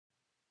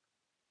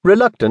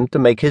Reluctant to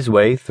make his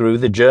way through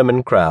the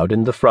German crowd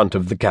in the front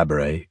of the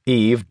cabaret,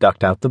 Yves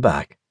ducked out the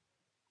back.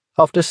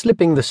 After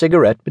slipping the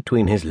cigarette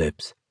between his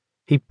lips,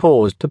 he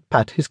paused to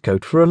pat his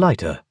coat for a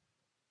lighter.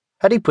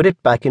 Had he put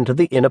it back into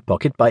the inner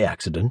pocket by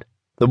accident,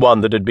 the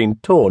one that had been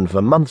torn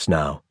for months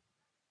now?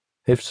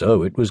 If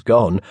so, it was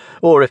gone,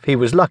 or if he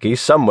was lucky,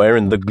 somewhere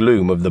in the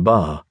gloom of the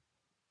bar.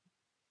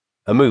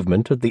 A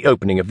movement at the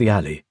opening of the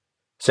alley.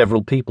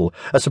 Several people,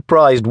 a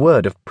surprised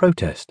word of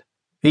protest.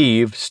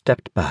 Yves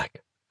stepped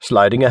back,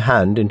 sliding a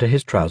hand into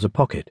his trouser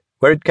pocket,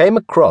 where it came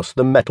across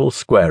the metal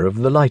square of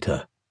the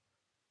lighter.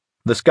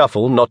 The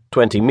scuffle, not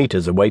 20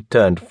 meters away,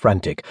 turned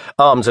frantic.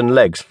 Arms and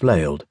legs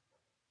flailed.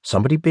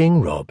 Somebody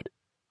being robbed.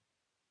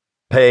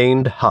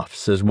 Pained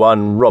huffs as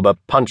one robber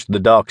punched the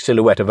dark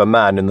silhouette of a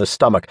man in the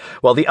stomach,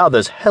 while the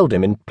others held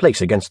him in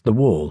place against the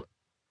wall.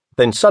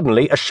 Then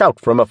suddenly a shout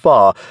from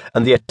afar,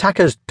 and the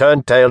attackers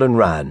turned tail and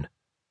ran.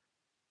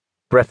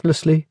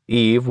 Breathlessly,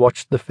 Yves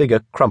watched the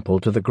figure crumple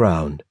to the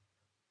ground.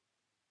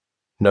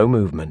 No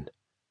movement.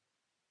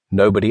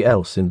 Nobody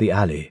else in the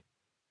alley.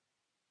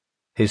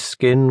 His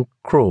skin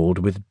crawled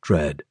with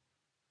dread.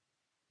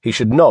 He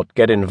should not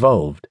get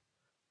involved.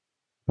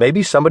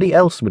 Maybe somebody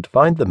else would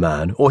find the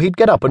man, or he'd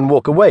get up and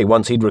walk away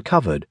once he'd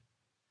recovered.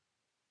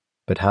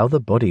 But how the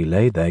body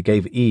lay there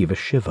gave Yves a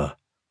shiver.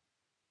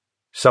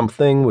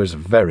 Something was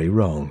very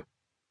wrong.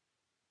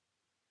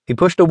 He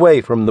pushed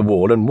away from the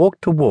wall and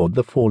walked toward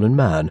the fallen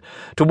man,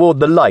 toward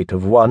the light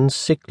of one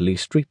sickly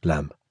street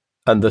lamp,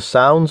 and the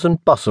sounds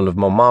and bustle of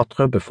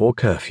Montmartre before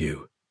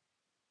curfew.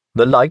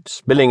 The light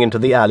spilling into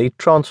the alley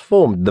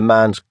transformed the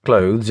man's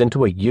clothes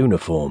into a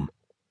uniform.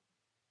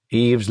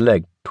 Yves'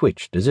 leg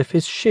twitched as if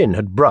his shin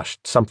had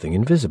brushed something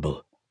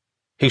invisible.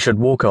 He should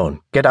walk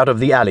on, get out of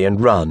the alley and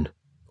run,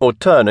 or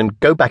turn and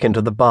go back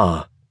into the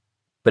bar.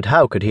 But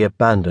how could he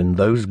abandon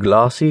those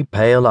glassy,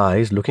 pale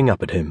eyes looking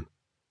up at him?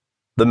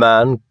 The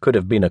man could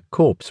have been a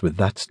corpse with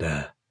that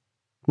stare.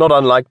 Not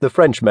unlike the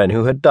Frenchmen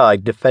who had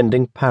died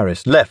defending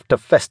Paris, left to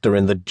fester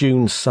in the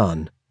June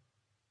sun.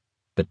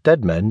 But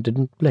dead men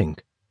didn't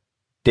blink,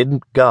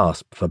 didn't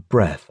gasp for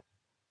breath.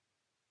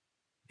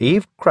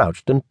 Yves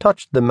crouched and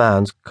touched the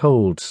man's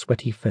cold,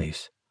 sweaty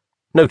face,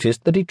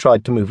 noticed that he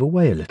tried to move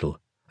away a little,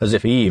 as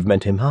if Yves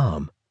meant him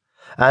harm.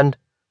 And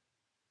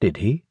did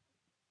he?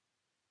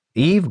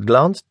 Yves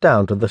glanced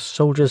down to the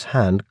soldier's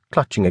hand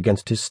clutching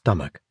against his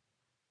stomach.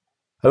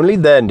 Only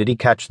then did he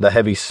catch the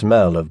heavy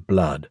smell of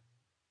blood.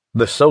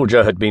 The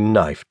soldier had been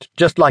knifed,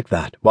 just like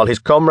that, while his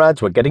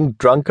comrades were getting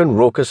drunk and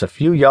raucous a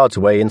few yards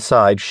away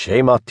inside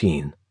Chez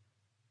Martin.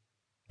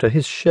 To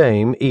his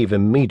shame, Yves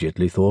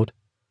immediately thought,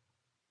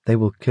 "They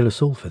will kill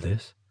us all for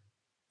this."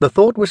 The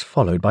thought was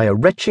followed by a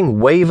retching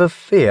wave of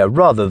fear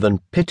rather than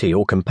pity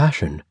or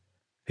compassion.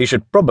 He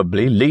should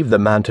probably leave the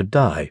man to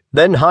die,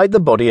 then hide the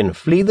body and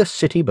flee the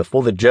city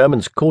before the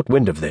Germans caught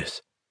wind of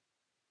this.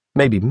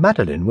 Maybe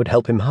Madeleine would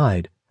help him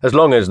hide, as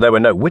long as there were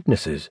no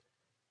witnesses.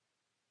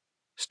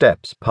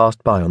 Steps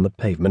passed by on the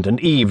pavement, and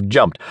Yves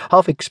jumped,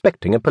 half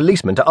expecting a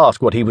policeman to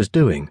ask what he was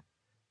doing.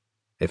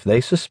 If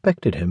they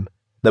suspected him,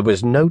 there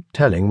was no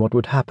telling what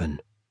would happen.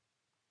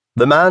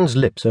 The man's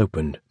lips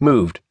opened,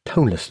 moved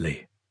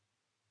tonelessly.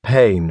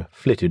 Pain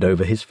flitted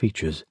over his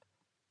features,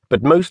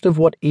 but most of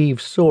what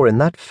Yves saw in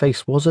that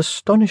face was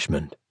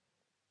astonishment.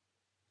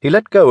 He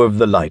let go of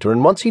the lighter,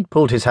 and once he'd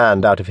pulled his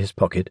hand out of his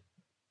pocket,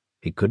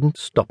 he couldn't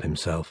stop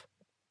himself.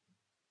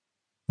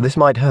 "This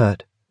might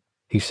hurt,"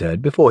 he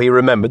said, before he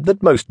remembered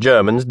that most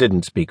Germans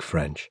didn't speak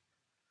French.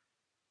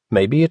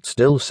 Maybe it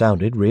still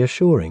sounded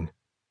reassuring.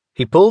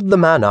 He pulled the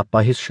man up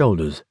by his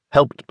shoulders,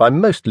 helped by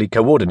mostly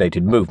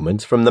coordinated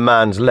movements from the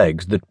man's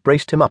legs that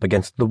braced him up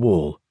against the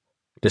wall,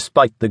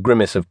 despite the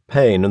grimace of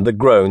pain and the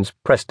groans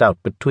pressed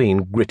out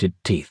between gritted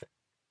teeth.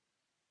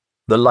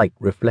 The light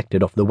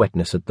reflected off the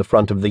wetness at the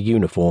front of the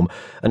uniform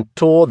and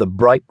tore the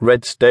bright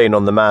red stain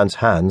on the man's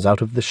hands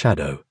out of the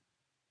shadow.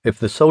 If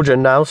the soldier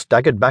now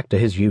staggered back to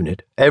his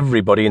unit,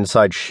 everybody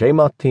inside Chez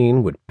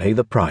Martin would pay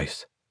the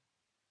price.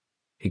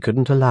 He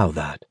couldn't allow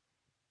that.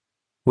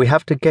 "We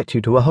have to get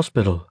you to a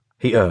hospital,"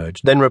 he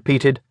urged, then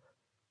repeated,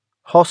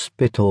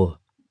 "Hospital,"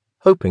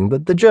 hoping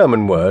that the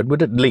German word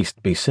would at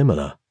least be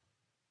similar.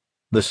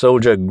 The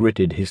soldier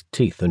gritted his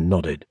teeth and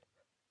nodded.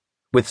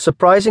 With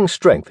surprising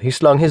strength, he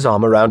slung his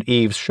arm around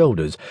Yves'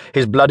 shoulders,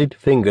 his bloodied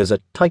fingers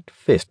a tight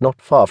fist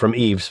not far from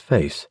Yves'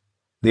 face,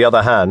 the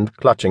other hand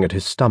clutching at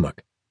his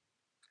stomach.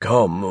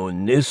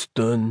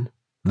 "Kommunisten,"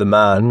 the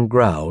man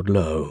growled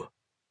low.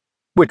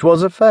 Which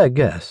was a fair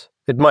guess.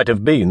 It might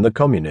have been the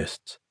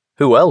communists.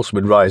 Who else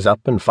would rise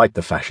up and fight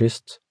the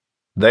fascists?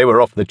 They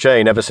were off the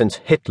chain ever since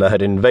Hitler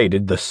had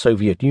invaded the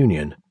Soviet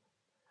Union.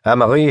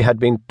 Amory had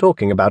been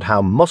talking about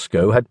how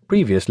Moscow had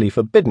previously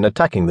forbidden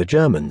attacking the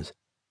Germans.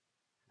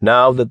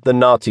 Now that the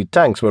Nazi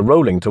tanks were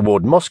rolling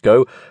toward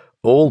Moscow,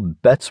 all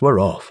bets were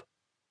off.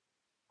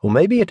 Or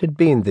maybe it had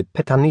been the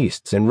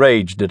Pétainistes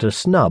enraged at a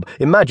snub,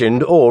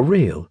 imagined or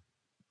real.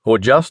 Or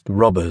just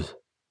robbers.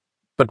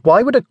 But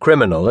why would a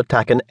criminal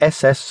attack an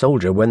SS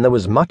soldier when there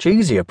was much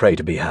easier prey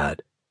to be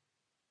had?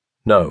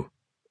 No.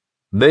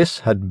 This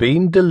had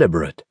been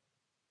deliberate.